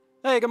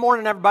Hey, good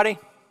morning, everybody.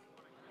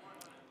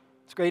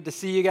 It's great to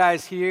see you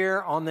guys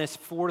here on this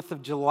 4th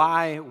of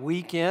July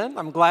weekend.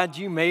 I'm glad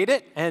you made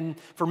it. And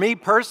for me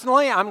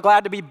personally, I'm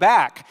glad to be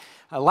back.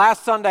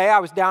 Last Sunday, I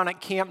was down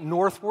at Camp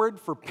Northward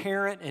for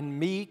Parent and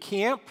Me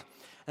Camp.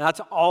 And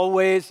that's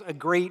always a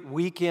great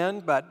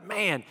weekend. But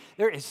man,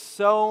 there is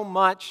so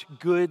much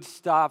good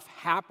stuff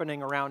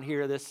happening around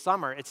here this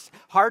summer. It's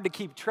hard to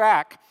keep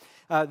track.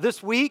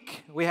 This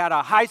week, we had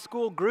a high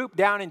school group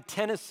down in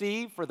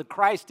Tennessee for the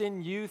Christ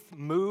in Youth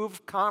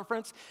Move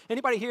Conference.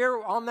 Anybody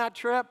here on that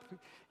trip?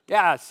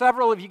 Yeah,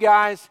 several of you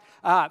guys.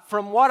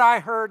 From what I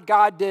heard,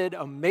 God did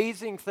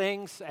amazing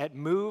things at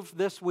Move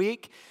this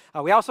week.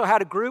 We also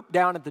had a group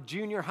down at the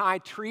junior high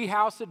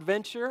treehouse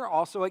adventure,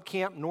 also at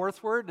Camp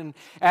Northward. And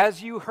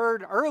as you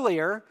heard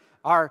earlier,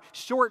 our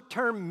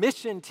short-term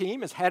mission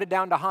team is headed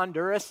down to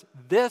Honduras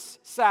this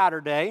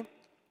Saturday.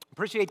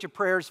 Appreciate your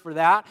prayers for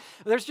that.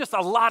 There's just a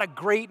lot of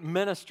great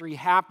ministry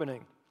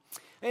happening.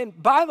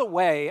 And by the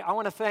way, I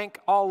want to thank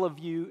all of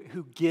you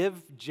who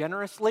give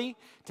generously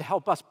to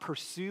help us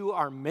pursue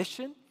our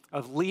mission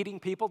of leading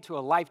people to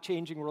a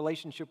life-changing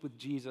relationship with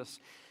Jesus.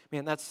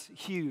 Man, that's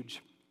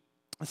huge.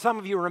 Some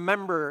of you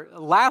remember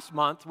last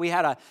month we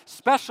had a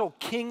special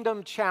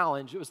kingdom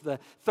challenge. It was the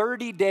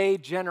 30-day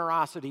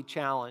generosity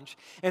challenge.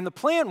 And the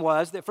plan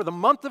was that for the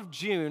month of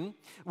June,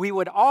 we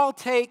would all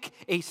take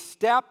a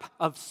step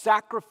of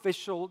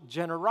sacrificial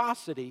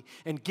generosity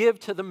and give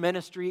to the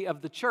ministry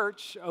of the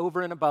church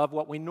over and above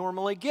what we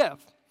normally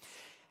give.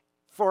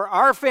 For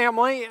our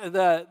family,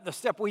 the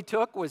step we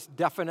took was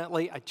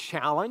definitely a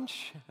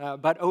challenge.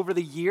 But over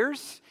the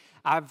years,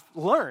 I've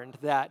learned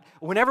that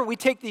whenever we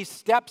take these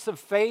steps of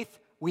faith,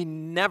 we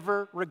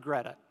never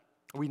regret it.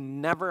 We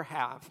never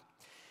have.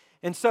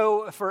 And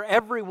so for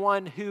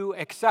everyone who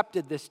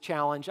accepted this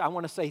challenge, I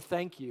want to say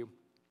thank you.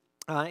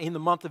 In the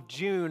month of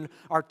June,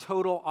 our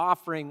total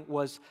offering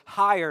was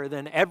higher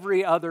than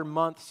every other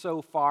month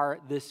so far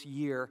this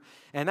year.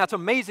 And that's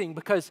amazing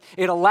because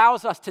it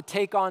allows us to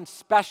take on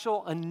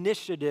special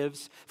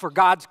initiatives for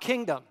God's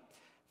kingdom.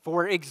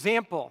 For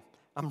example,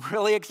 I'm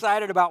really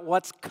excited about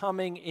what's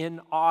coming in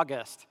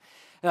August.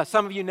 Now,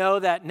 some of you know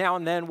that now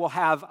and then we'll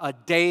have a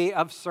day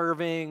of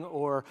serving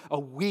or a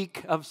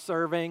week of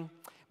serving.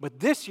 But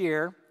this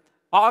year,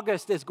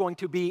 August is going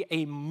to be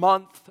a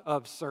month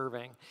of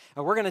serving.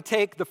 And we're going to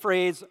take the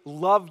phrase,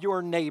 love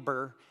your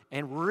neighbor,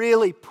 and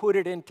really put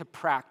it into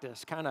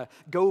practice, kind of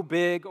go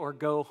big or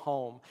go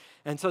home.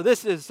 And so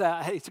this is,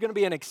 it's going to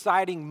be an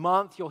exciting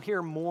month. You'll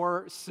hear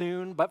more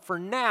soon. But for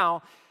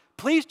now,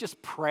 please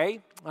just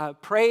pray.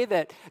 Pray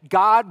that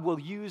God will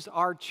use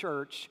our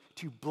church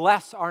to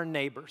bless our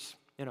neighbors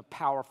in a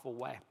powerful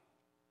way.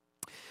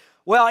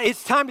 Well,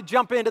 it's time to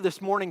jump into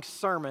this morning's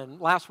sermon.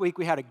 Last week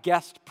we had a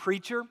guest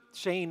preacher,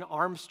 Shane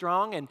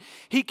Armstrong, and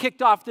he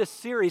kicked off this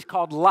series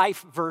called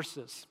Life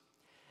Verses.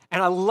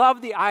 And I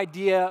love the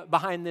idea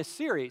behind this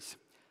series.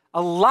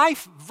 A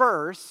life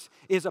verse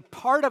is a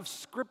part of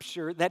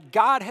Scripture that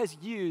God has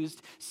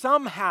used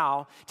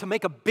somehow to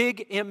make a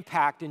big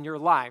impact in your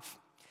life.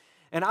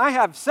 And I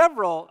have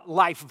several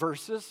life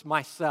verses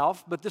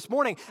myself, but this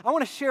morning I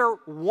want to share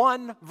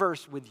one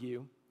verse with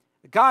you.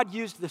 God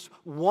used this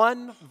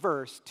one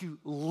verse to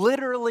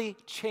literally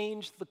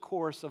change the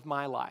course of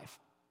my life.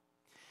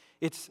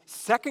 It's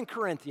 2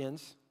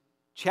 Corinthians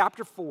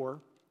chapter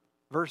 4,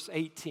 verse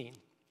 18.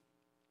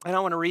 And I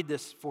want to read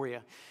this for you.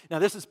 Now,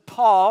 this is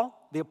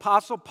Paul, the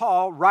Apostle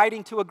Paul,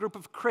 writing to a group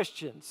of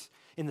Christians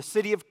in the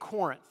city of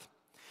Corinth.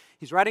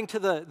 He's writing to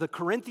the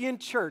Corinthian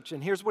church,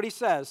 and here's what he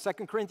says,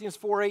 2 Corinthians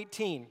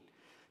 4:18.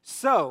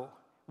 So,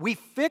 we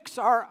fix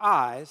our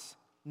eyes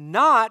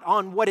not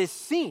on what is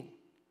seen,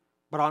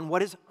 but on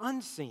what is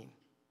unseen.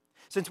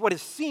 Since what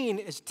is seen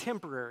is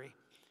temporary,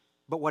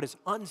 but what is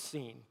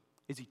unseen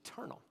is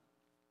eternal.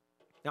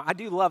 Now, I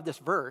do love this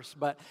verse,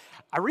 but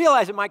I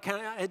realize it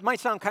might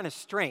sound kind of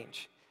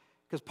strange,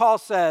 because Paul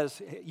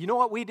says, you know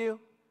what we do?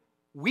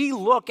 We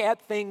look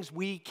at things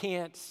we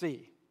can't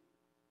see.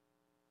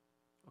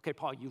 Okay,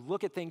 Paul, you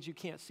look at things you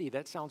can't see.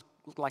 That sounds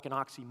like an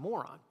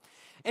oxymoron.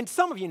 And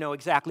some of you know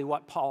exactly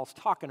what Paul's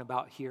talking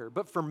about here,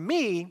 but for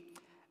me,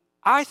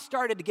 I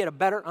started to get a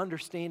better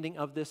understanding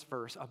of this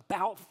verse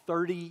about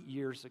 30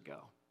 years ago.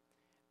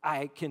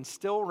 I can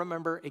still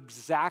remember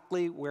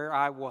exactly where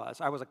I was.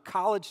 I was a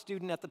college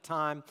student at the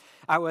time.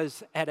 I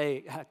was at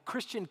a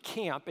Christian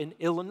camp in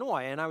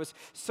Illinois, and I was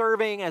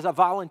serving as a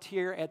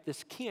volunteer at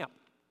this camp.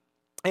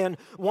 And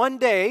one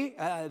day,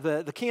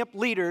 the camp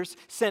leaders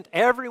sent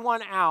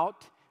everyone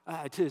out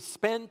to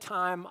spend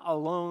time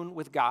alone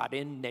with God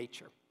in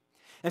nature.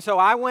 And so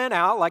I went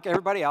out like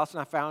everybody else, and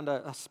I found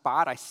a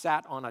spot. I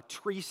sat on a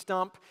tree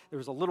stump. There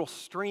was a little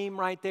stream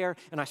right there,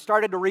 and I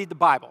started to read the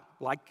Bible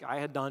like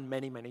I had done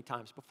many, many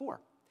times before.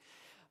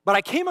 But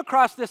I came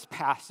across this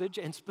passage,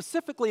 and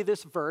specifically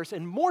this verse,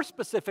 and more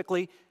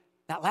specifically,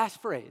 that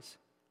last phrase,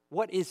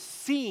 what is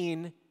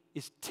seen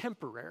is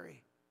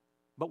temporary,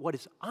 but what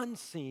is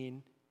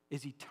unseen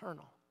is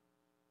eternal.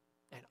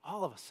 And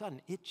all of a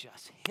sudden, it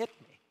just hit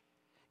me.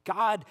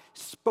 God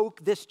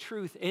spoke this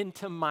truth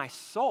into my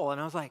soul, and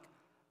I was like,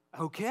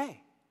 okay,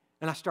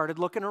 And I started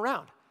looking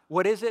around.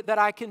 What is it that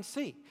I can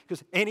see?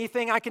 Because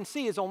anything I can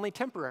see is only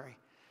temporary.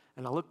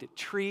 And I looked at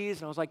trees,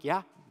 and I was like,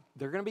 yeah,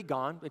 they're going to be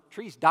gone. The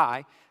trees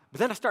die. But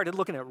then I started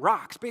looking at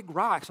rocks, big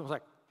rocks. I was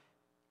like,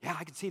 yeah,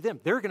 I can see them.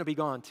 They're going to be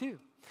gone too.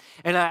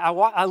 And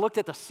I looked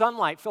at the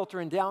sunlight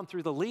filtering down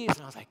through the leaves,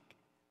 and I was like,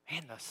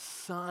 man, the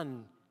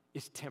sun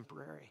is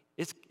temporary.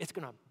 It's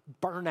going to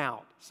burn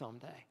out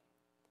someday.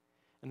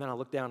 And then I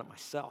looked down at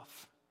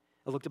myself.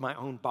 I looked at my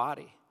own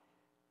body.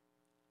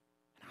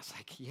 And I was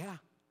like, yeah,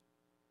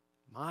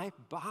 my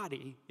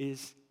body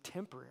is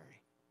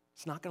temporary.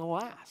 It's not going to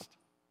last.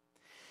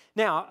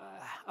 Now,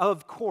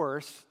 of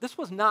course, this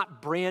was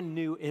not brand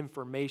new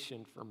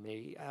information for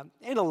me.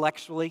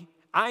 Intellectually,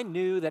 I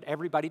knew that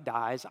everybody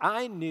dies.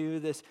 I knew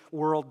this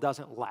world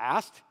doesn't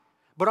last.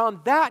 But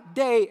on that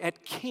day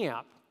at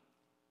camp,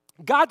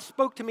 God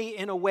spoke to me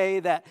in a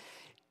way that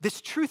this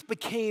truth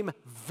became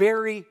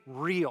very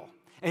real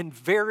and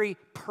very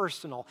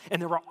personal. And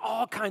there were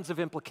all kinds of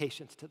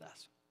implications to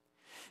this.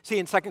 See,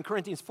 in 2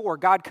 Corinthians 4,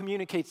 God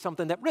communicates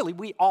something that really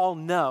we all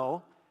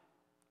know,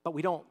 but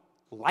we don't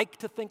like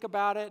to think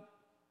about it,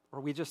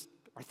 or we just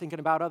are thinking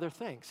about other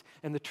things.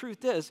 And the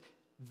truth is,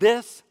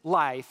 this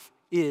life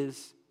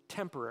is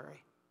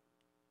temporary.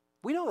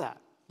 We know that,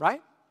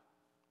 right?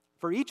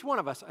 For each one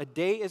of us, a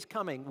day is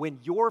coming when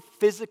your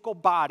physical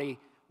body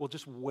will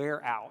just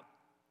wear out.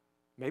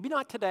 Maybe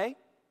not today,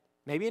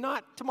 maybe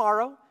not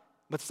tomorrow,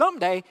 but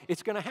someday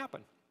it's going to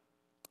happen.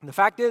 And the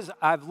fact is,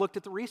 I've looked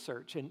at the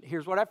research, and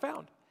here's what I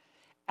found.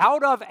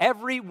 Out of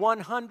every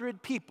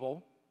 100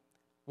 people,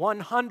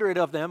 100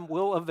 of them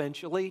will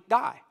eventually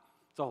die.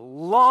 It's a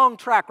long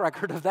track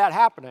record of that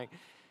happening.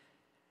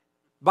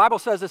 The Bible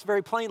says this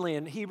very plainly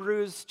in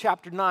Hebrews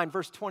chapter 9,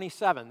 verse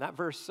 27. That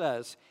verse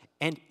says,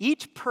 and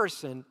each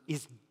person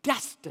is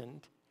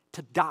destined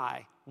to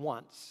die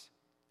once.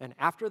 And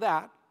after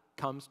that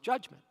comes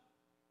judgment.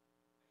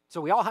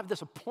 So we all have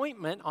this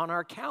appointment on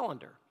our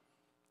calendar.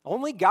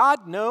 Only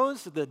God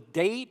knows the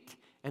date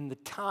and the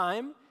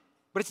time,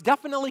 but it's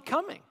definitely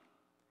coming.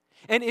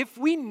 And if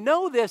we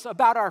know this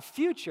about our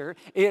future,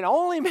 it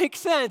only makes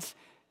sense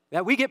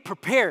that we get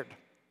prepared.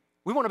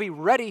 We want to be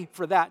ready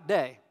for that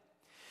day.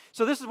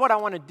 So this is what I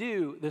want to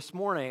do this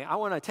morning. I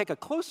want to take a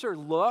closer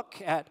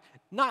look at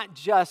not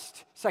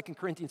just 2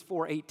 Corinthians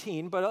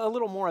 4:18, but a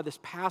little more of this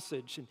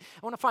passage. And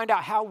I want to find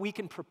out how we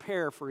can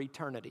prepare for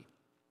eternity.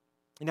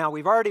 Now,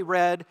 we've already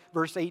read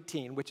verse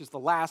 18, which is the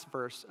last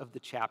verse of the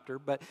chapter,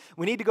 but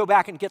we need to go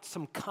back and get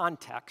some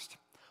context.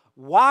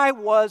 Why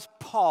was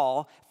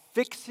Paul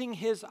fixing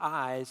his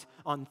eyes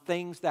on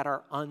things that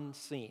are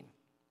unseen?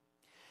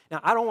 Now,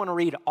 I don't want to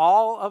read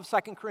all of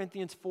 2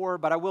 Corinthians 4,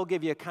 but I will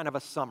give you a kind of a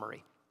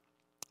summary.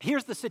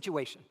 Here's the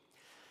situation.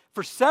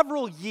 For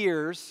several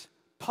years,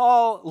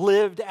 Paul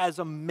lived as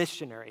a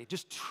missionary,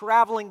 just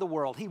traveling the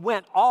world. He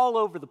went all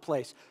over the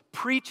place,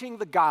 preaching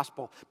the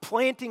gospel,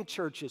 planting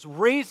churches,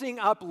 raising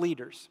up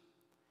leaders.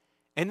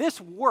 And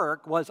this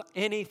work was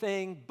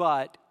anything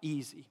but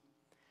easy.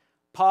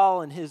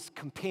 Paul and his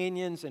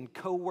companions and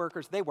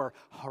co-workers, they were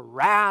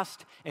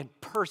harassed and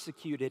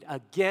persecuted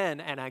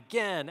again and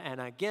again and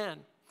again.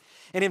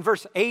 And in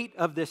verse 8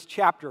 of this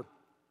chapter,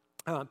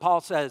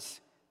 Paul says,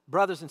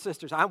 brothers and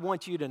sisters, I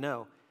want you to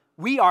know,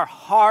 we are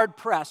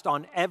hard-pressed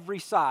on every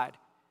side,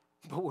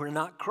 but we're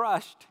not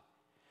crushed.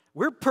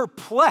 We're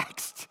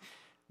perplexed,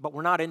 but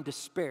we're not in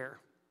despair.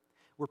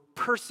 We're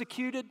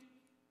persecuted,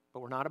 but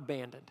we're not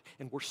abandoned.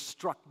 And we're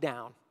struck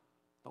down,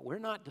 but we're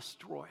not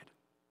destroyed.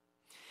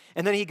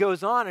 And then he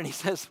goes on and he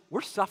says,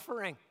 we're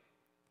suffering.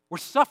 We're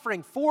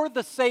suffering for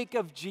the sake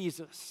of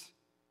Jesus.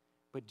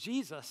 But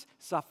Jesus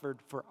suffered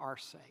for our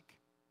sake.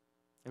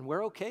 And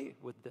we're okay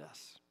with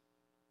this.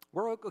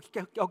 We're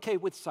okay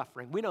with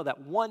suffering. We know that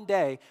one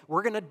day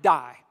we're going to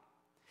die.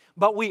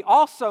 But we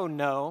also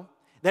know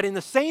that in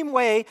the same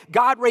way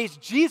God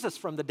raised Jesus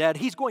from the dead,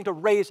 he's going to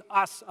raise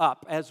us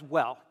up as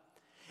well.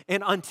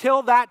 And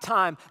until that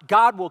time,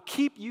 God will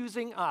keep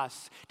using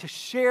us to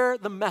share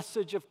the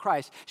message of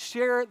Christ,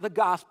 share the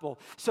gospel,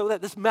 so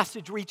that this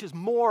message reaches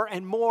more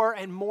and more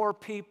and more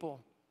people.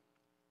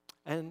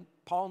 And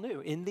Paul knew,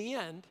 in the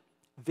end,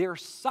 their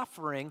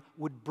suffering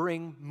would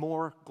bring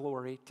more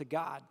glory to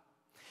God.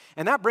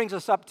 And that brings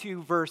us up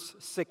to verse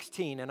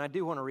 16, and I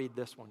do want to read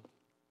this one.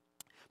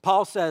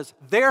 Paul says,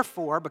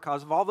 therefore,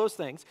 because of all those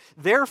things,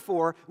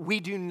 therefore we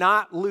do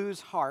not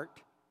lose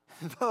heart,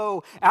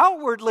 though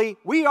outwardly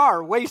we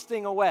are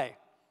wasting away.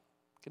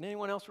 Can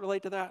anyone else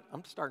relate to that?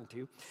 I'm starting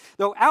to.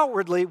 Though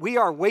outwardly we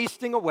are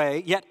wasting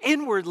away, yet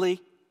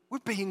inwardly we're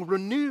being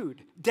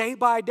renewed day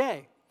by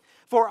day.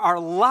 For our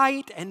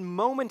light and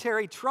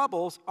momentary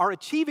troubles are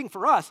achieving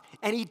for us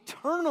an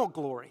eternal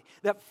glory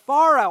that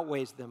far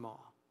outweighs them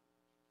all.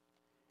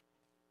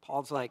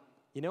 Paul's like,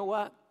 you know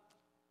what?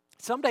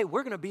 Someday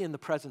we're going to be in the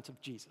presence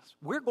of Jesus.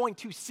 We're going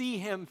to see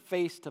him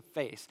face to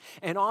face.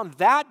 And on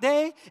that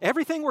day,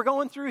 everything we're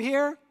going through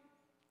here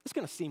is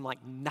going to seem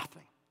like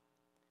nothing.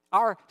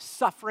 Our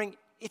suffering,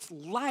 it's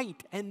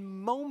light and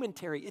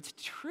momentary. It's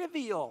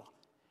trivial.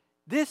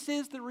 This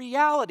is the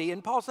reality.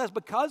 And Paul says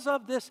because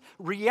of this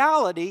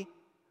reality,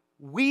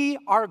 we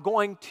are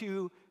going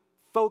to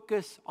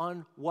focus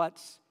on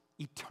what's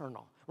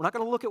eternal. We're not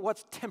going to look at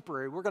what's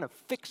temporary. We're going to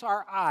fix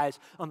our eyes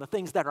on the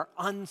things that are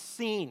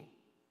unseen.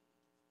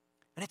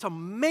 And it's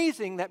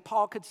amazing that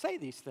Paul could say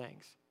these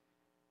things.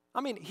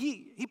 I mean,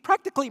 he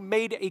practically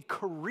made a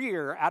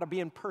career out of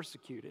being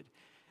persecuted.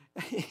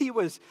 He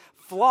was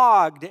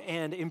flogged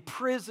and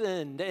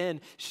imprisoned and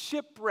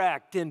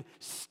shipwrecked and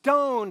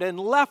stoned and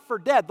left for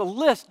dead. The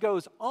list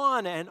goes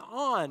on and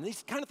on.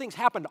 These kind of things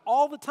happened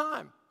all the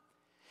time.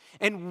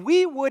 And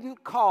we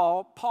wouldn't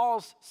call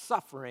Paul's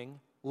suffering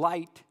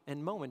light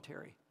and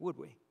momentary, would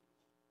we?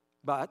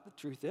 But the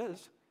truth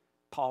is,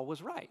 Paul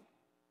was right.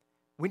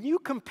 When you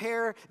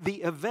compare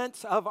the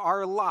events of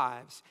our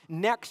lives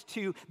next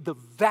to the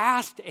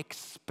vast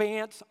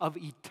expanse of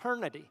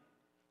eternity,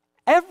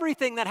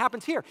 everything that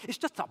happens here is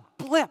just a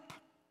blip.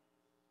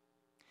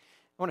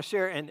 I want to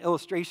share an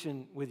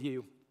illustration with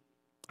you.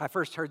 I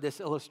first heard this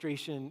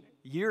illustration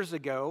years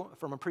ago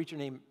from a preacher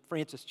named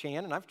Francis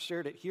Chan, and I've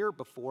shared it here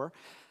before.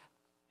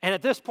 And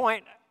at this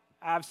point,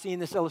 I've seen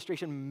this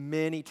illustration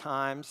many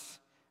times,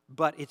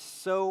 but it's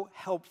so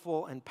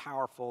helpful and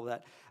powerful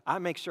that I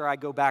make sure I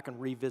go back and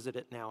revisit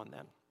it now and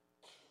then.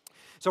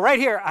 So right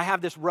here, I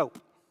have this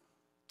rope.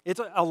 It's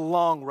a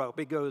long rope.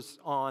 It goes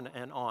on.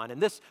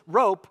 And this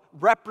rope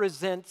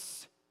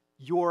represents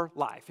your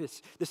life.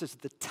 This is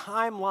the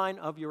timeline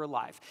of your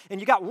life.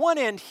 And you got one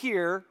end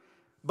here,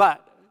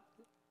 but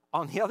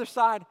on the other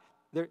side,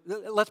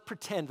 let's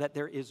pretend that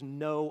there is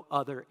no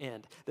other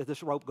end, that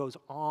this rope goes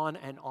on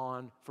and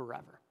on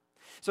forever.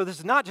 So this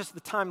is not just the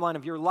timeline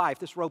of your life.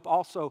 This rope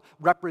also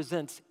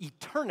represents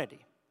eternity.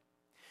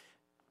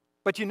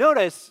 But you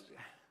notice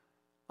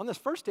on this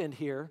first end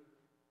here,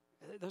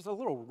 there's a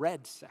little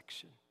red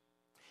section.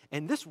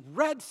 And this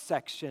red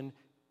section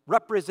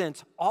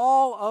represents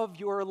all of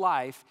your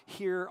life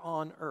here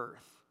on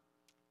earth.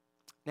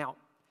 Now,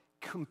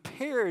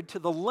 compared to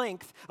the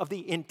length of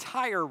the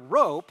entire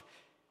rope,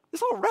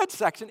 this little red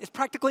section is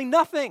practically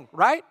nothing,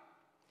 right?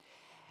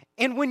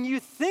 And when you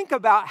think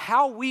about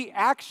how we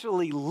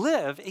actually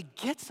live, it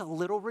gets a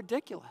little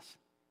ridiculous.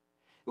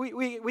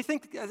 We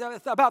think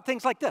about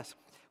things like this.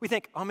 We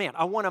think, oh man,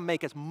 I want to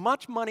make as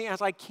much money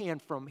as I can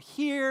from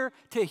here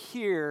to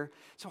here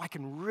so I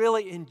can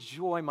really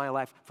enjoy my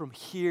life from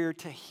here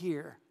to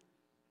here.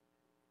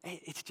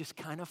 It's just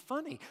kind of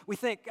funny. We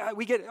think,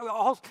 we get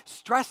all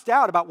stressed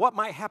out about what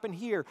might happen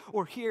here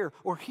or here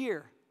or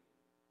here.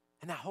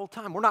 And that whole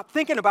time, we're not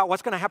thinking about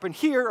what's going to happen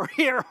here or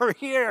here or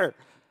here.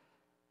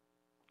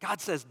 God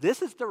says,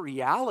 this is the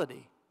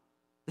reality.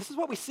 This is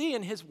what we see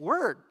in His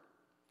Word.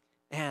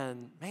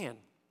 And man,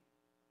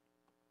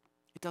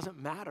 it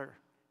doesn't matter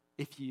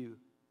if you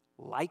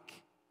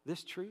like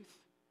this truth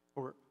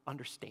or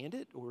understand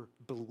it or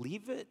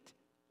believe it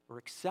or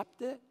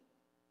accept it.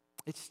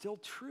 It's still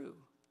true.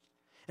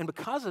 And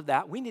because of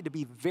that, we need to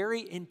be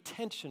very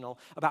intentional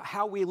about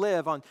how we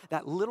live on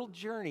that little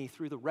journey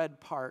through the red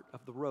part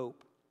of the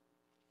rope.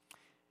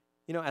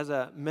 You know, as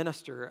a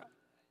minister,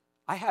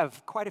 I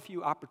have quite a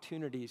few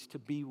opportunities to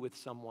be with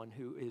someone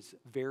who is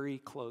very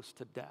close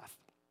to death.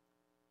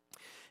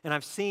 And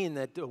I've seen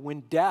that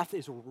when death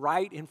is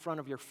right in front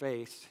of your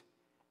face,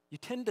 you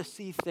tend to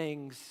see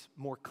things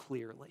more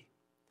clearly.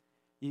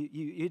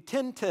 You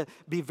tend to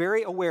be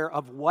very aware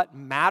of what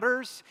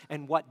matters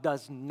and what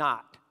does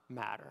not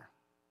matter.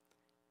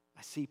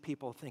 I see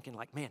people thinking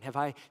like, man, have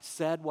I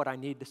said what I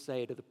need to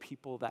say to the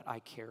people that I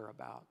care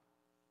about?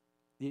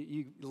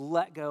 You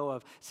let go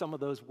of some of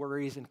those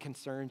worries and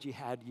concerns you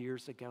had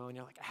years ago, and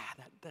you're like,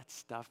 that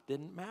stuff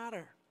didn't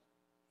matter.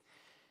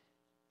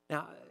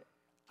 Now,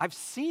 I've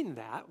seen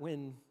that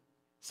when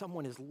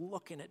someone is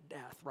looking at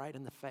death right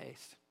in the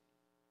face.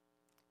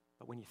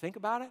 But when you think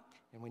about it,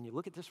 and when you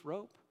look at this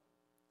rope,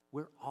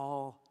 we're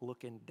all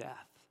looking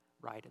death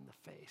right in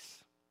the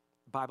face.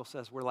 The Bible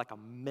says we're like a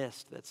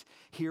mist that's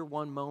here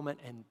one moment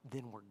and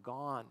then we're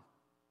gone.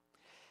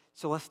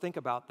 So let's think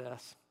about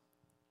this.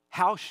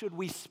 How should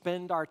we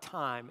spend our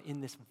time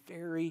in this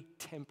very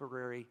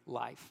temporary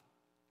life?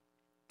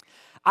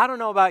 I don't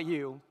know about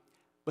you,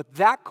 but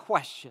that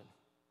question,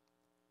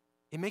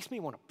 it makes me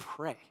want to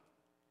pray.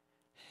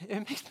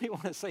 It makes me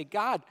want to say,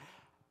 God,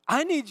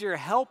 I need your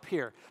help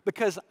here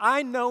because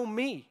I know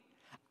me.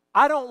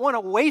 I don't want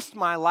to waste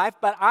my life,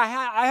 but I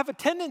have a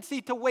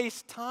tendency to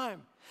waste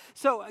time.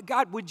 So,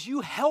 God, would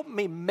you help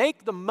me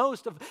make the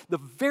most of the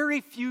very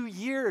few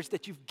years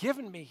that you've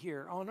given me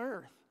here on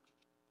earth?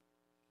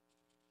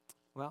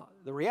 Well,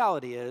 the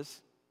reality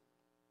is,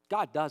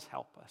 God does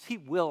help us. He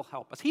will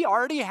help us. He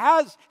already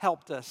has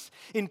helped us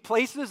in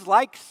places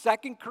like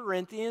 2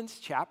 Corinthians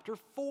chapter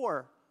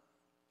 4.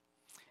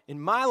 In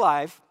my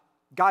life,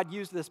 God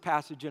used this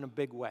passage in a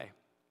big way.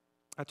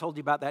 I told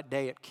you about that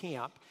day at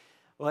camp.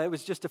 Well, it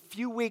was just a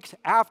few weeks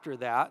after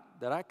that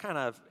I kind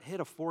of hit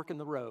a fork in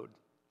the road.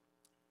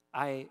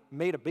 I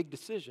made a big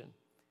decision.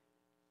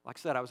 Like I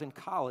said, I was in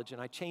college,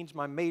 and I changed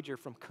my major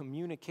from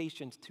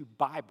communications to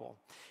Bible,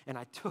 and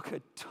I took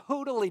a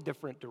totally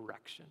different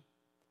direction.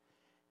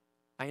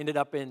 I ended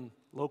up in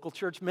local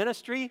church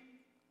ministry,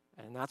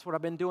 And that's what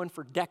I've been doing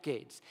for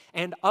decades.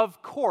 And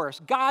of course,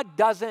 God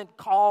doesn't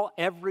call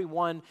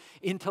everyone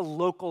into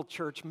local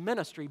church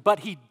ministry, but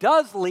He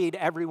does lead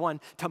everyone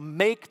to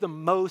make the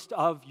most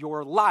of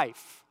your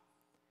life.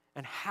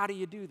 And how do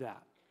you do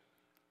that?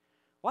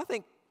 Well, I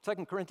think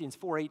 2 Corinthians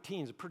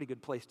 4:18 is a pretty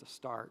good place to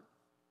start.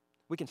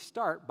 We can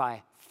start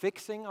by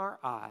fixing our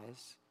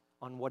eyes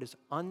on what is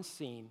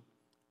unseen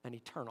and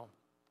eternal.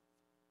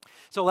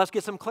 So let's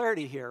get some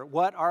clarity here.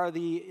 What are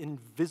the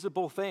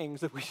invisible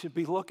things that we should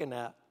be looking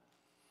at?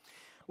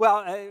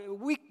 Well,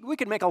 we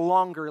could make a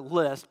longer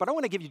list, but I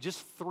want to give you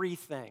just 3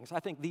 things. I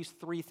think these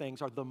 3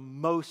 things are the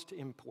most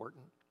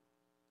important.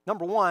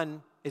 Number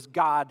 1 is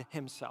God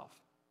Himself.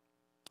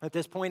 At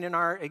this point in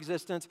our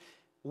existence,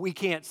 we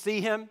can't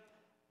see Him,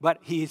 but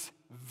He's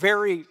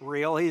very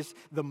real. He's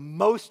the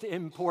most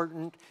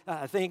important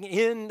thing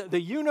in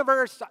the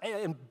universe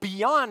and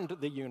beyond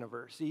the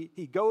universe.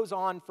 He goes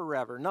on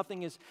forever.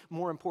 Nothing is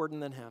more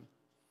important than Him.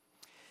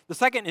 The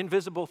second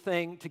invisible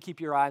thing to keep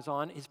your eyes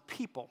on is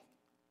people.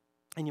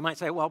 And you might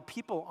say, well,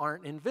 people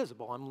aren't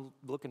invisible. I'm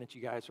looking at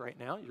you guys right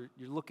now.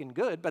 You're looking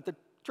good. But the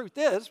truth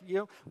is,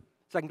 2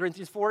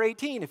 Corinthians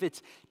 4:18, if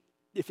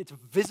it's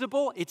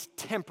visible, it's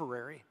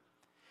temporary.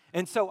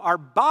 And so our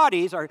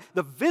bodies are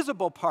the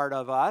visible part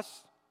of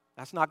us.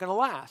 That's not going to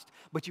last.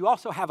 But you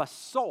also have a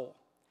soul.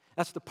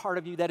 That's the part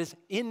of you that is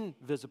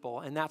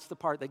invisible, and that's the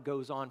part that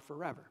goes on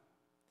forever.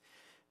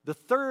 The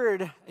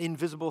third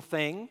invisible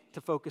thing to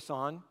focus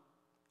on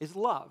is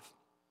love.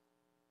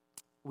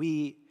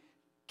 We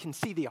can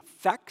see the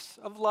effects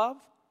of love,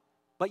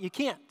 but you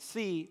can't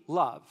see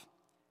love.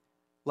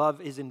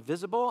 Love is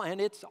invisible, and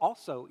it's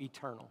also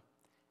eternal.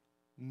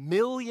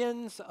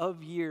 Millions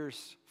of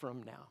years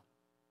from now,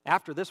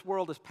 after this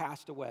world has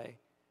passed away,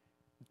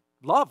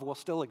 love will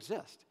still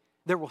exist.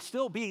 There will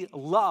still be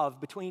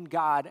love between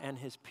God and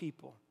His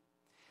people.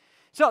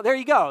 So there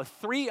you go,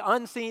 3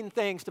 unseen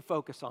things to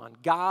focus on: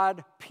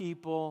 God,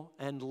 people,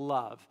 and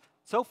love.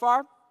 So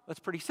far, that's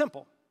pretty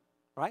simple,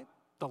 right?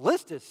 The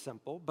list is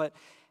simple, but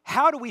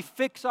how do we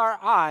fix our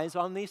eyes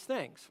on these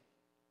things?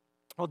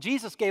 Well,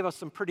 Jesus gave us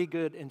some pretty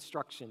good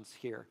instructions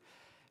here.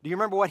 Do you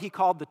remember what He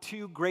called the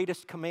 2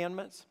 greatest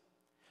commandments?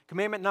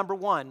 Commandment number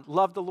 1,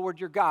 love the Lord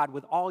your God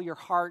with all your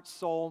heart,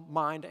 soul,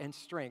 mind, and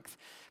strength.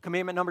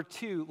 Commandment number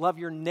 2, love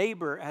your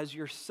neighbor as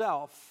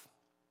yourself.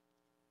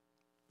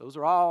 Those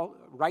are all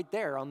right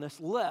there on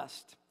this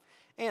list.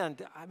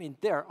 And,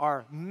 there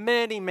are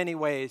many, many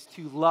ways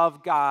to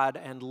love God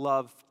and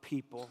love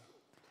people.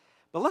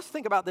 But let's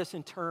think about this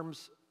in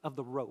terms of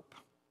the rope.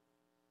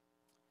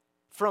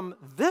 From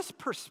this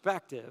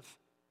perspective,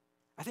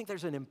 I think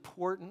there's an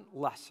important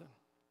lesson.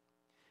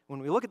 When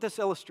we look at this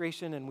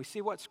illustration and we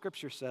see what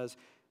Scripture says,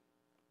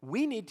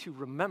 we need to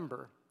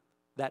remember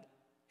that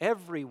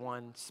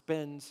everyone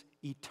spends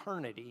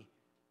eternity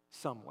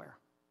somewhere.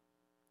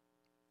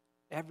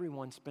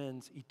 Everyone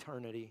spends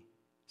eternity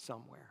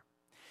somewhere.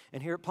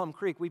 And here at Plum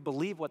Creek, we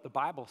believe what the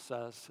Bible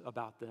says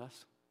about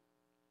this.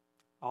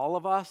 All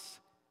of us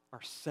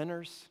are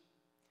sinners.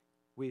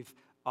 We've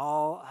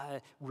all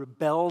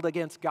rebelled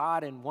against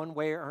God in one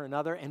way or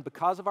another, and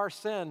because of our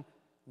sin,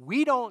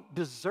 we don't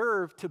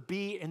deserve to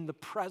be in the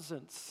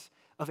presence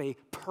of a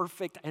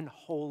perfect and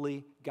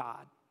holy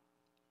God.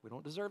 We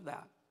don't deserve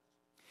that.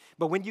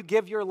 But when you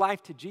give your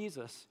life to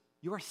Jesus,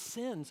 your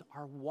sins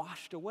are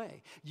washed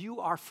away. You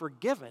are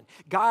forgiven.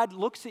 God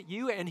looks at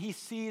you and He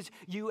sees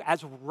you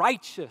as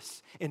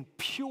righteous and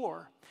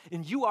pure,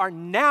 and you are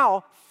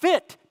now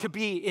fit to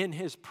be in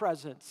His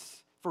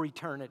presence for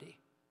eternity.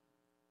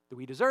 Do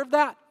we deserve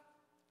that?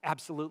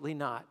 Absolutely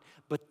not.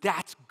 But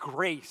that's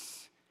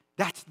grace.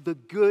 That's the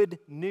good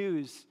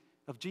news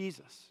of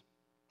Jesus.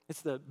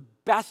 It's the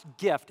best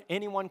gift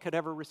anyone could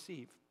ever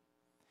receive.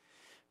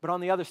 But on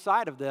the other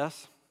side of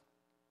this,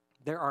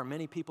 there are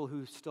many people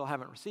who still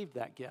haven't received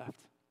that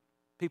gift.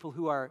 People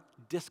who are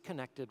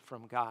disconnected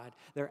from God.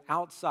 They're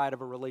outside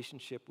of a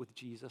relationship with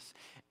Jesus.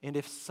 And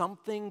if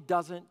something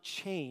doesn't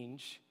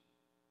change,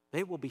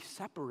 they will be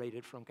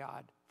separated from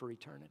God for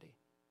eternity.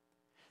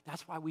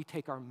 That's why we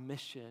take our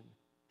mission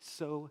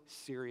so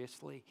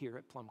seriously here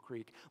at Plum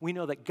Creek. We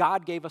know that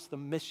God gave us the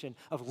mission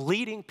of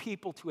leading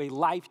people to a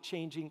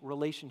life-changing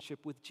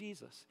relationship with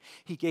Jesus.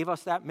 He gave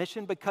us that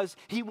mission because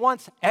He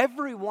wants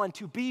everyone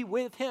to be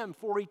with Him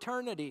for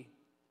eternity.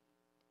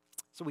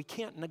 So we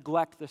can't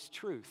neglect this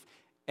truth.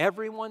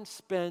 Everyone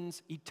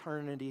spends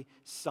eternity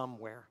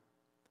somewhere.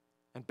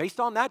 And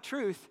based on that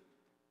truth,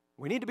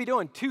 we need to be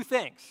doing 2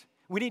 things.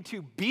 We need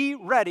to be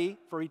ready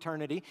for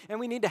eternity, and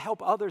we need to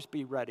help others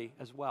be ready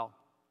as well.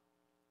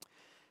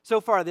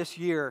 So far this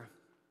year,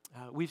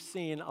 we've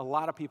seen a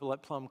lot of people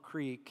at Plum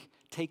Creek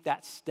take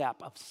that step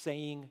of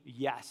saying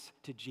yes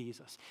to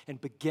Jesus and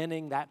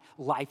beginning that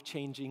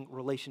life-changing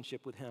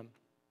relationship with Him.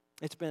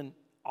 It's been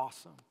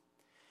awesome.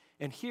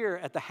 And here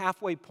at the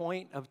halfway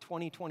point of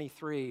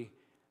 2023,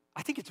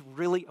 I think it's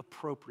really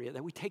appropriate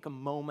that we take a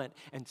moment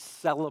and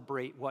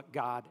celebrate what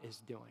God is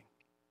doing.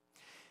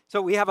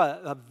 So we have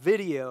a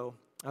video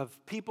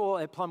of people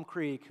at Plum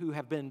Creek who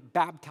have been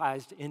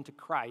baptized into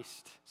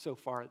Christ so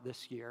far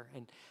this year.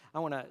 And I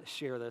want to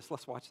share this.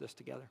 Let's watch this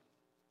together.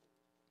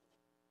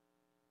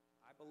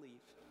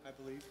 I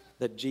believe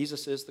that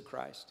Jesus is the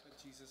Christ,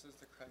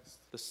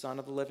 the Son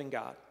of the living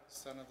God,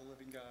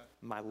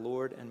 my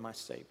Lord and my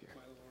Savior.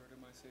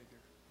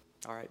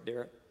 All right,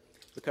 Derek.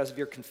 Because of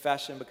your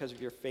confession, because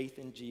of your faith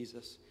in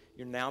Jesus,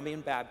 you're now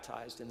being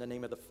baptized in the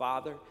name of the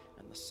Father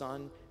and the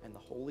Son and the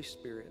Holy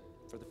Spirit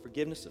for the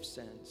forgiveness of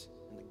sins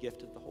and the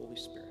gift of the Holy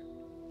Spirit.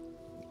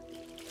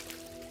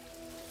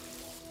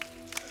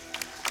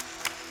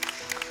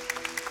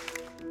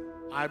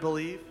 I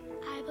believe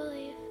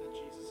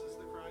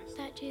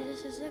that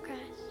Jesus is the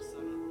Christ,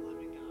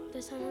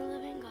 the Son of the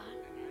living God,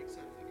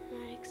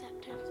 and I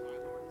accept him as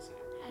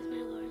my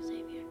Lord and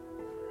Savior.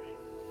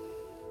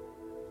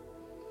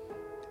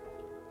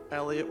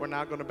 Elliot, we're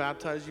now going to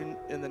baptize you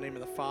in the name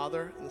of the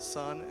Father, and the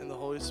Son, and the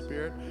Holy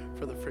Spirit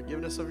for the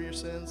forgiveness of your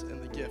sins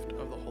and the gift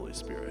of the Holy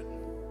Spirit.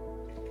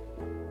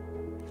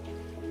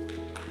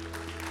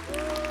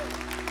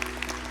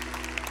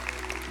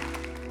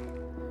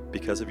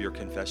 Because of your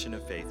confession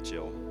of faith,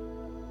 Jill,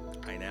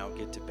 I now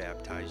get to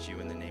baptize you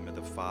in the name of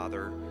the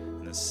Father,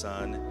 and the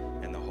Son,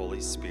 and the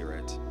Holy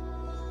Spirit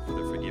for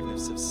the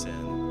forgiveness of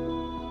sin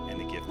and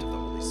the gift of the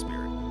Holy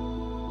Spirit.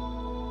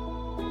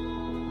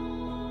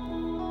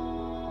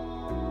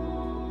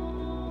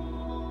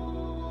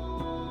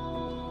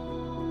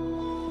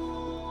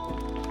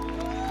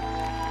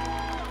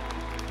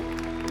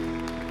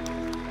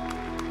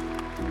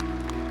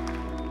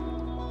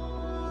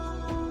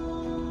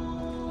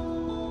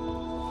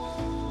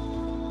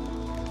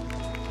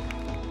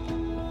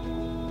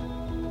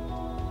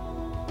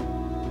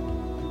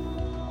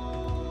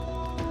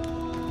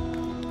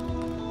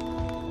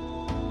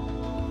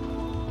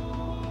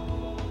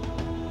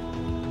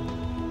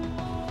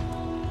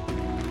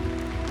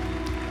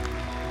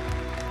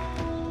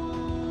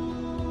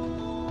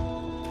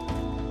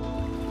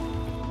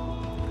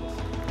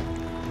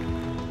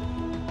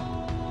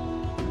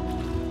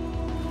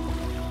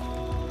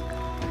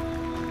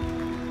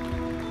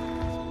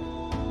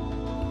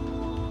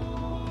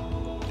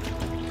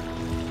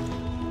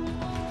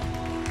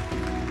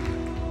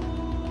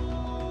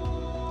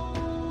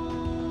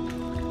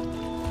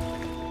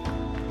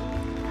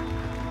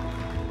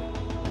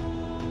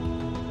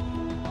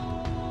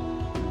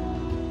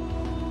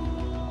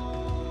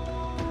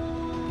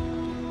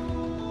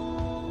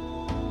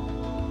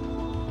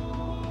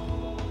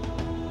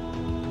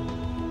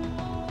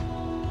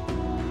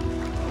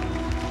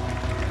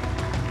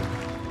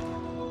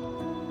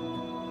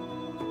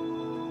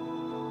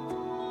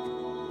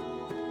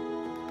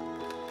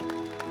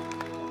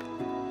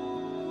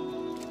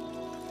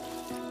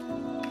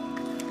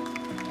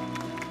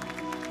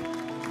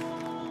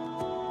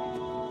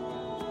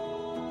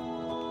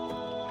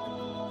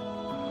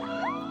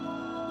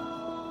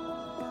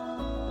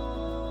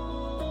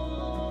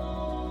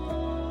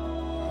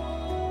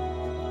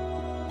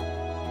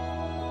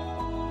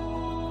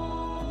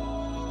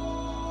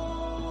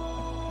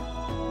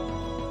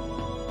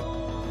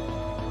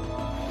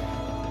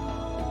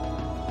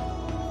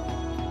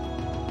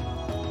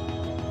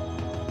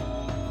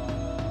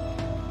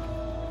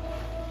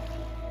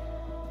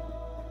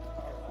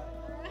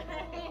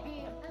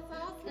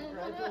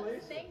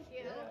 Thank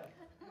you.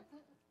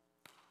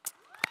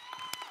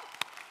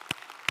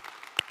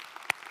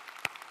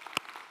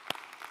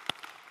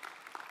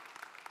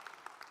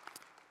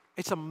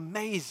 It's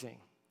amazing.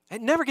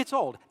 It never gets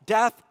old.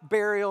 Death,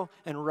 burial,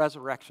 and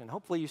resurrection.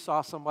 Hopefully you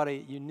saw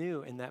somebody you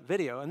knew in that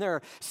video. And there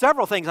are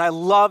several things I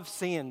love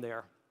seeing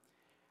there.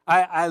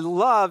 I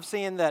love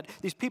seeing that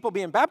these people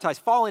being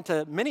baptized fall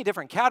into many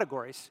different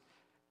categories.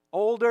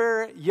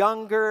 Older,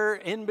 younger,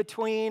 in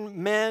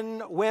between,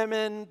 men,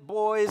 women,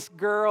 boys,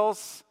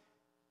 girls.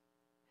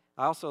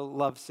 I also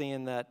love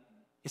seeing that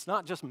it's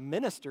not just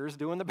ministers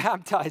doing the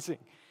baptizing.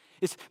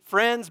 It's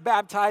friends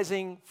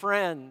baptizing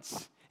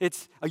friends.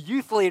 It's a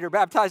youth leader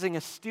baptizing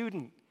a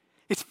student.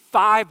 It's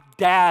 5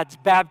 dads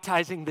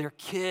baptizing their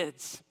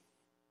kids.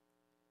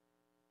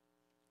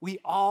 We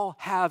all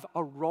have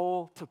a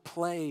role to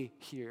play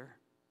here.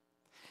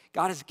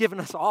 God has given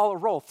us all a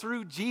role.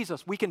 Through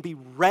Jesus, we can be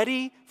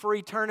ready for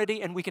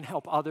eternity and we can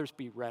help others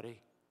be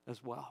ready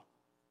as well.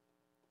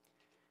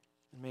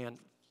 And man,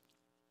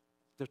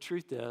 the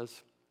truth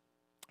is,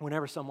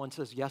 whenever someone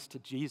says yes to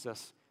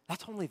Jesus,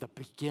 that's only the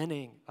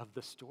beginning of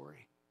the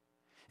story.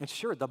 And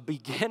sure, the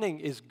beginning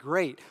is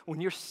great.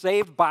 When you're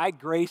saved by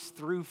grace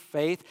through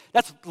faith,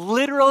 that's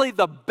literally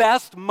the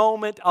best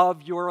moment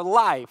of your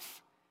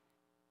life.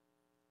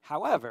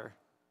 However,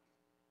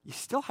 you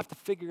still have to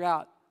figure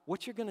out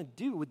what you're going to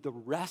do with the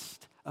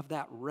rest of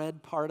that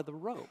red part of the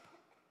rope.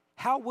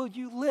 How will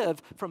you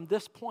live from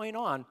this point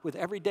on with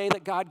every day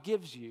that God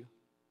gives you?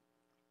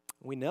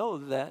 We know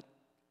that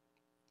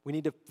we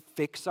need to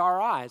fix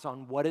our eyes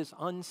on what is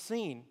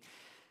unseen.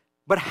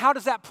 But how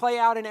does that play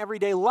out in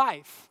everyday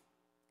life?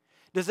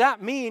 Does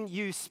that mean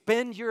you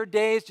spend your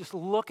days just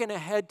looking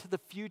ahead to the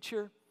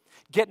future,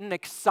 getting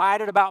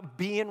excited about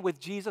being with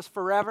Jesus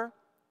forever?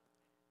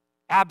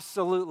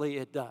 Absolutely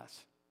it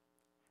does.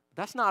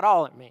 That's not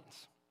all it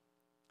means.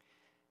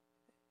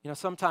 You know,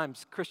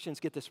 sometimes Christians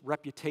get this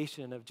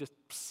reputation of just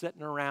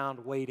sitting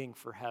around waiting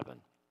for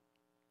heaven.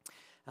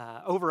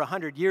 Over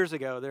 100 years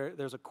ago,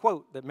 there's a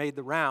quote that made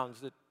the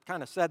rounds that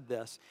kind of said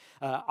this.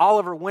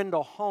 Oliver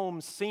Wendell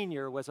Holmes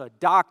Sr. was a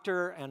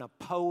doctor and a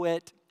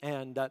poet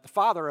and the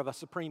father of a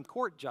Supreme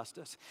Court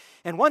justice.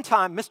 And one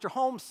time, Mr.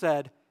 Holmes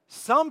said,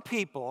 "Some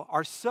people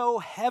are so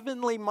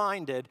heavenly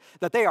minded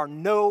that they are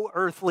no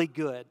earthly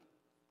good."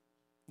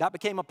 That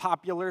became a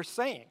popular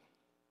saying.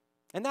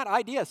 And that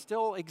idea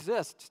still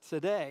exists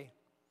today.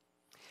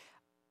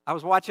 I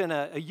was watching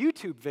a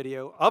YouTube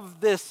video of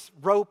this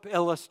rope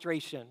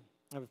illustration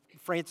of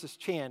Francis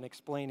Chan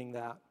explaining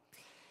that.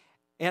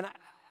 And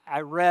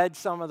I read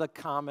some of the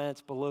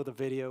comments below the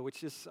video,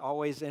 which is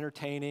always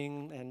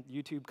entertaining, and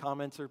YouTube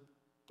comments are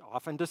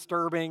often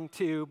disturbing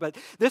too. But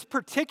this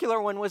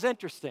particular one was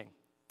interesting.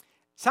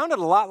 It sounded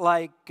a lot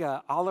like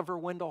Oliver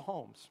Wendell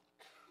Holmes.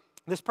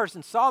 This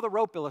person saw the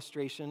rope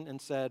illustration and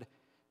said,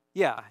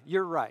 "Yeah,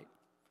 you're right.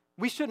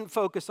 We shouldn't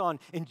focus on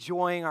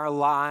enjoying our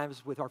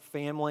lives with our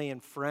family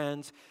and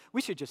friends. We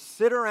should just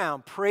sit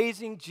around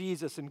praising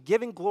Jesus and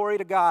giving glory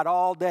to God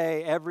all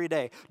day, every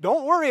day.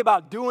 Don't worry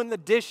about doing the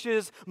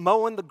dishes,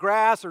 mowing the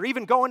grass, or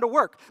even going to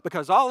work,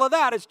 because all of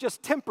that is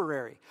just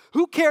temporary.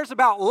 Who cares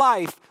about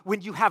life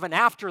when you have an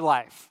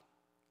afterlife?"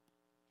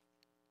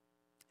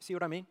 See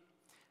what I mean?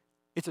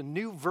 It's a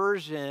new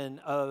version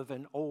of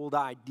an old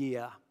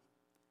idea.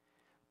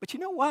 But you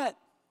know what?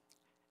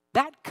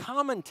 That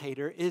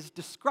commentator is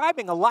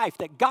describing a life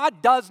that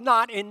God does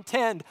not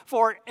intend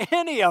for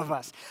any of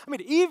us. I mean,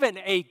 even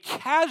a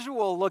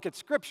casual look at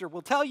Scripture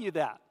will tell you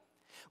that.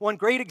 One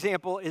great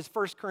example is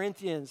 1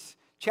 Corinthians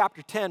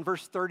chapter 10,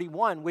 verse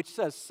 31, which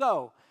says,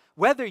 "So,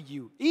 whether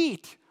you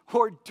eat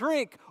or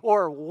drink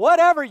or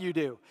whatever you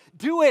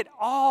do it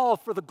all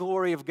for the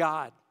glory of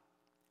God."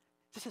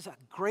 This is a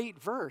great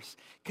verse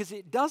because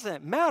it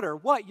doesn't matter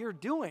what you're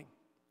doing.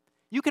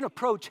 You can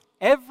approach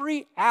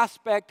every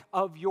aspect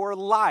of your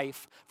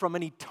life from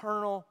an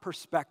eternal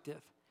perspective.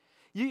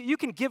 You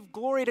can give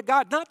glory to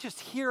God, not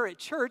just here at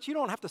church. You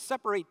don't have to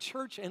separate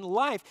church and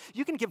life.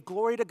 You can give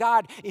glory to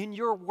God in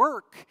your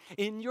work,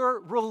 in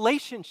your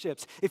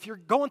relationships. If you're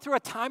going through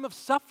a time of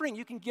suffering,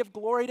 you can give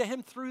glory to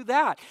Him through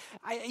that.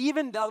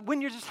 Even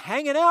when you're just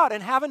hanging out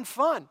and having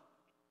fun.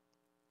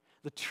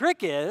 The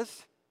trick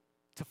is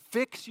to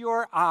fix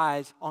your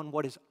eyes on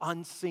what is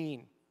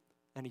unseen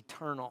and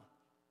eternal.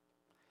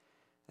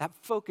 That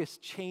focus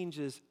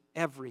changes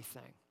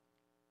everything.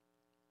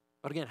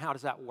 But again, how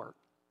does that work?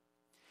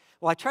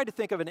 Well, I tried to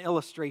think of an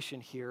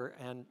illustration here,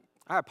 and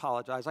I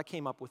apologize. I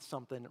came up with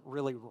something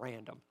really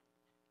random.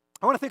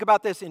 I want to think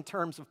about this in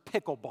terms of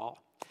pickleball.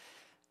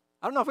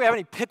 I don't know if we have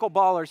any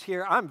pickleballers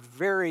here. I'm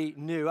very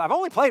new. I've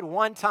only played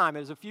one time.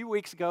 It was a few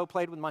weeks ago,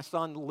 played with my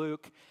son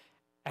Luke,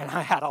 and I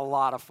had a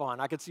lot of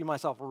fun. I could see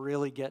myself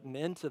really getting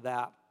into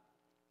that.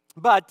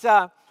 But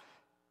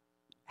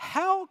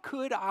how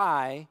could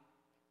I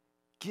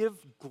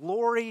give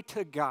glory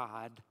to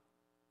God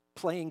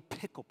playing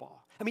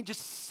pickleball? I mean,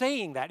 just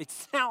saying that, it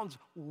sounds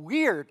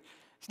weird.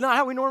 It's not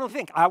how we normally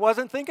think. I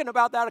wasn't thinking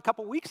about that a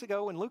couple weeks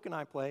ago when Luke and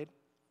I played.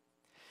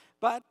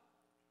 But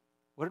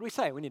what did we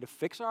say? We need to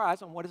fix our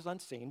eyes on what is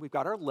unseen. We've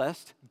got our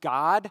list: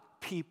 God,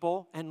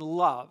 people, and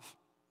love.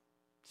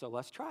 So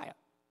let's try it.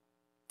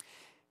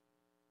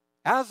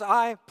 As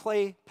I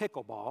play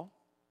pickleball,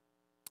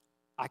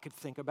 I could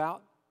think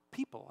about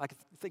people. I could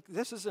think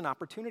this is an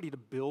opportunity to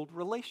build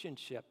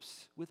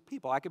relationships with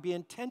people. I could be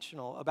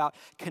intentional about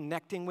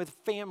connecting with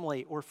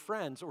family or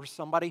friends or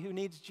somebody who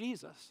needs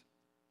Jesus.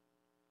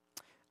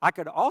 I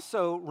could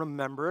also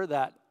remember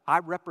that I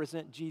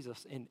represent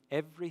Jesus in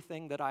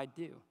everything that I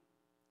do,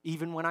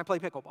 even when I play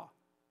pickleball.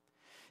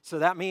 So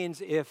that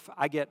means if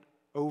I get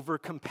over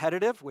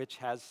competitive, which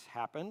has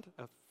happened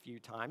a few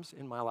times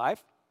in my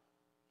life,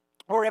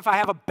 or if I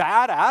have a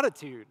bad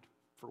attitude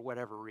for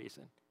whatever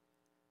reason,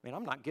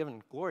 I'm not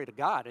giving glory to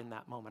God in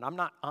that moment. I'm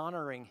not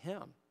honoring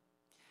Him.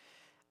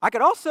 I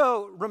could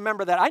also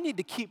remember that I need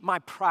to keep my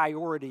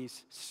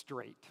priorities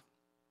straight.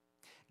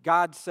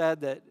 God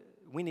said that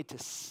we need to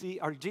see,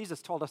 or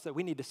Jesus told us that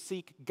we need to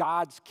seek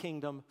God's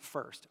kingdom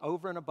first,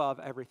 over and above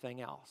everything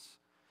else.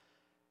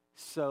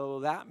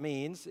 So that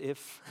means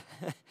if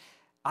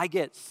I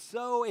get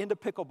so into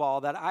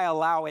pickleball that I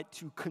allow it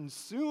to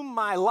consume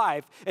my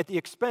life at the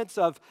expense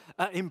of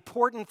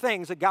important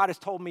things that God has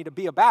told me to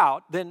be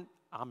about, then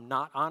I'm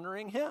not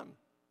honoring Him.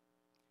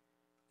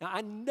 Now, I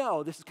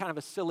know this is kind of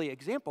a silly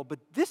example, but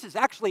this is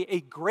actually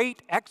a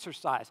great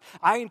exercise.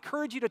 I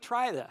encourage you to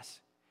try this.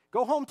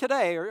 Go home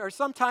today or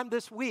sometime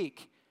this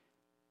week.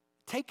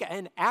 Take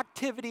an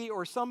activity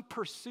or some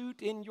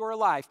pursuit in your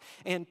life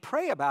and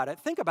pray about it.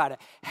 Think about it.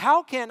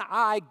 How can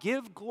I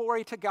give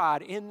glory to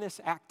God in this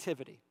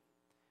activity?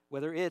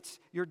 Whether it's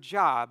your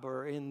job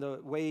or in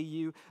the way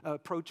you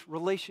approach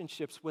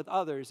relationships with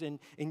others, in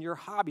your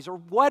hobbies, or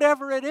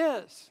whatever it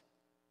is.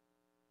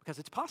 Because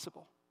it's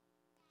possible.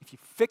 If you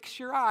fix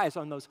your eyes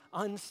on those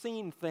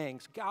unseen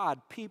things,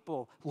 God,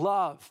 people,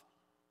 love,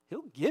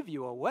 He'll give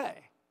you a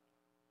way.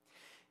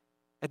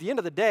 At the end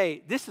of the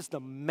day, this is the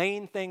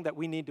main thing that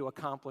we need to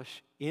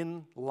accomplish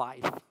in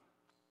life.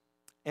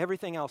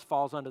 Everything else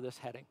falls under this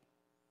heading.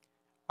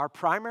 Our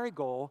primary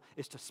goal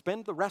is to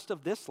spend the rest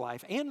of this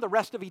life and the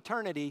rest of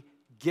eternity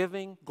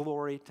giving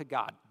glory to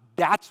God.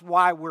 That's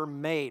why we're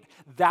made.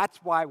 That's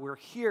why we're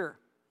here.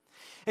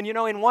 And you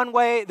know, in one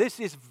way, this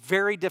is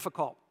very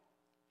difficult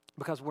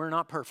because we're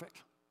not perfect.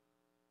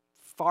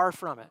 Far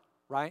from it,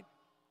 right?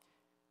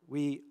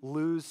 We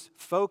lose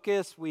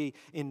focus. We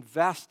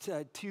invest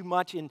too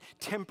much in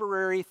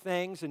temporary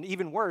things. And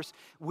even worse,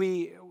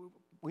 we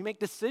make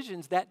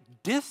decisions that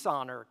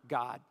dishonor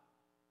God.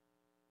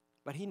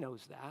 But He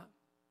knows that.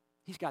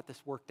 He's got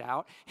this worked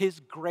out. His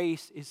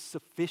grace is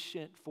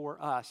sufficient for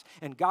us.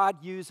 And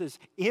God uses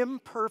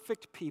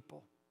imperfect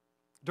people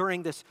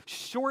during this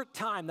short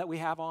time that we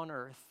have on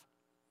earth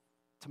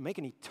to make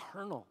an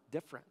eternal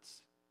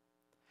difference.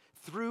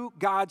 Through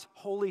God's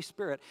Holy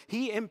Spirit,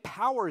 He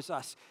empowers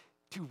us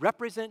to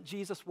represent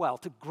Jesus well,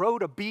 to grow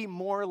to be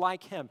more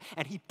like Him.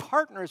 And He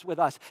partners with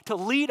us to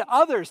lead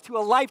others to a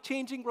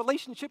life-changing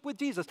relationship with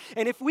Jesus.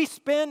 And if we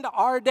spend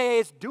our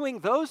days doing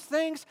those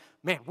things,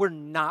 man, we're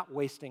not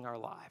wasting our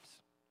lives.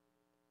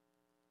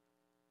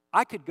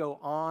 I could go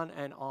on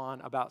and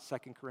on about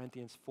 2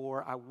 Corinthians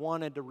 4. I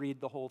wanted to read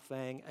the whole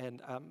thing,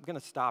 and I'm going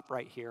to stop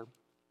right here.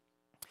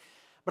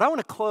 But I want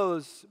to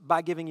close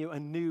by giving you a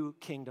new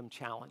kingdom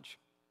challenge.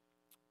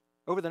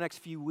 Over the next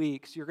few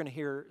weeks, you're going to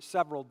hear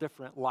several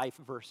different life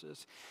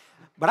verses.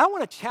 But I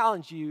want to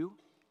challenge you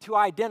to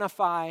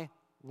identify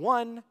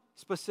one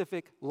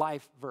specific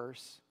life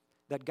verse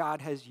that God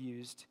has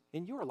used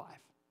in your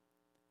life.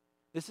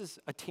 This is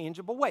a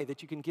tangible way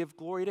that you can give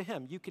glory to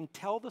Him. You can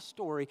tell the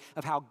story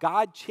of how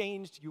God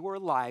changed your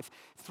life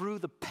through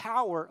the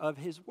power of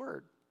His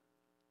Word.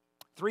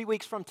 3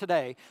 weeks from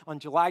today, on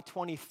July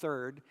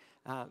 23rd,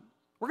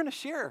 we're going to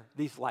share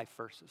these life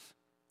verses.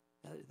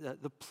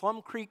 The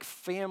Plum Creek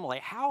family,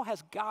 how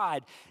has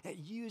God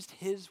used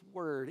His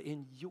Word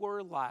in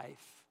your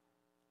life?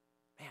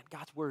 Man,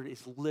 God's Word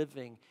is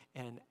living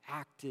and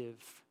active.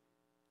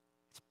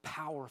 It's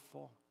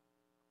powerful.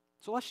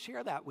 So let's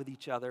share that with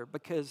each other,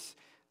 because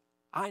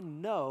I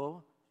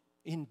know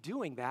in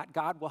doing that,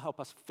 God will help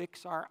us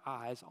fix our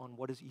eyes on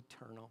what is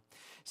eternal.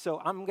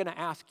 So I'm going to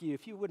ask you,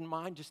 if you wouldn't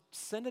mind, just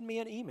sending me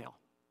an email.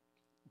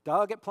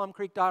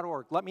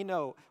 Doug@plumcreek.org. Let me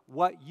know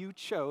what you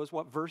chose,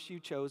 what verse you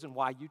chose, and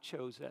why you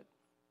chose it.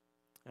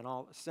 And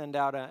I'll send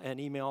out an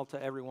email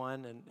to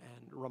everyone and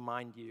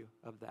remind you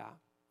of that.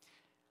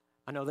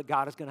 I know that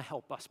God is going to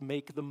help us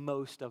make the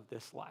most of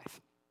this life.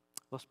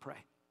 Let's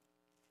pray.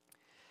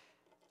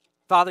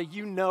 Father,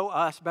 you know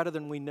us better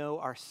than we know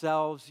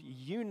ourselves.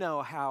 You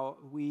know how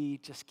we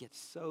just get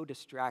so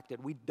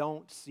distracted. We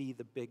don't see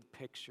the big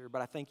picture.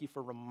 But I thank you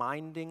for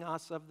reminding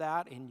us of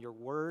that in your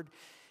word.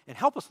 And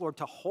help us, Lord,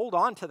 to hold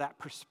on to that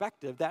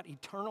perspective, that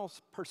eternal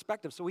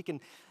perspective, so we can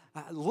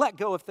let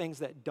go of things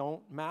that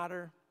don't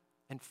matter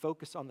and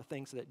focus on the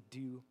things that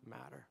do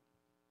matter.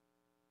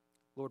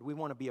 Lord, we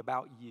want to be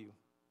about you,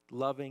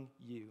 loving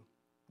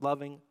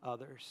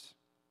others.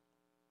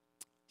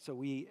 So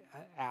we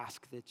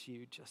ask that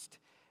you just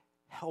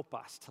help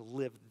us to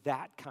live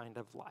that kind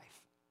of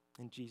life.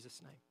 In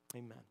Jesus'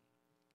 name, amen.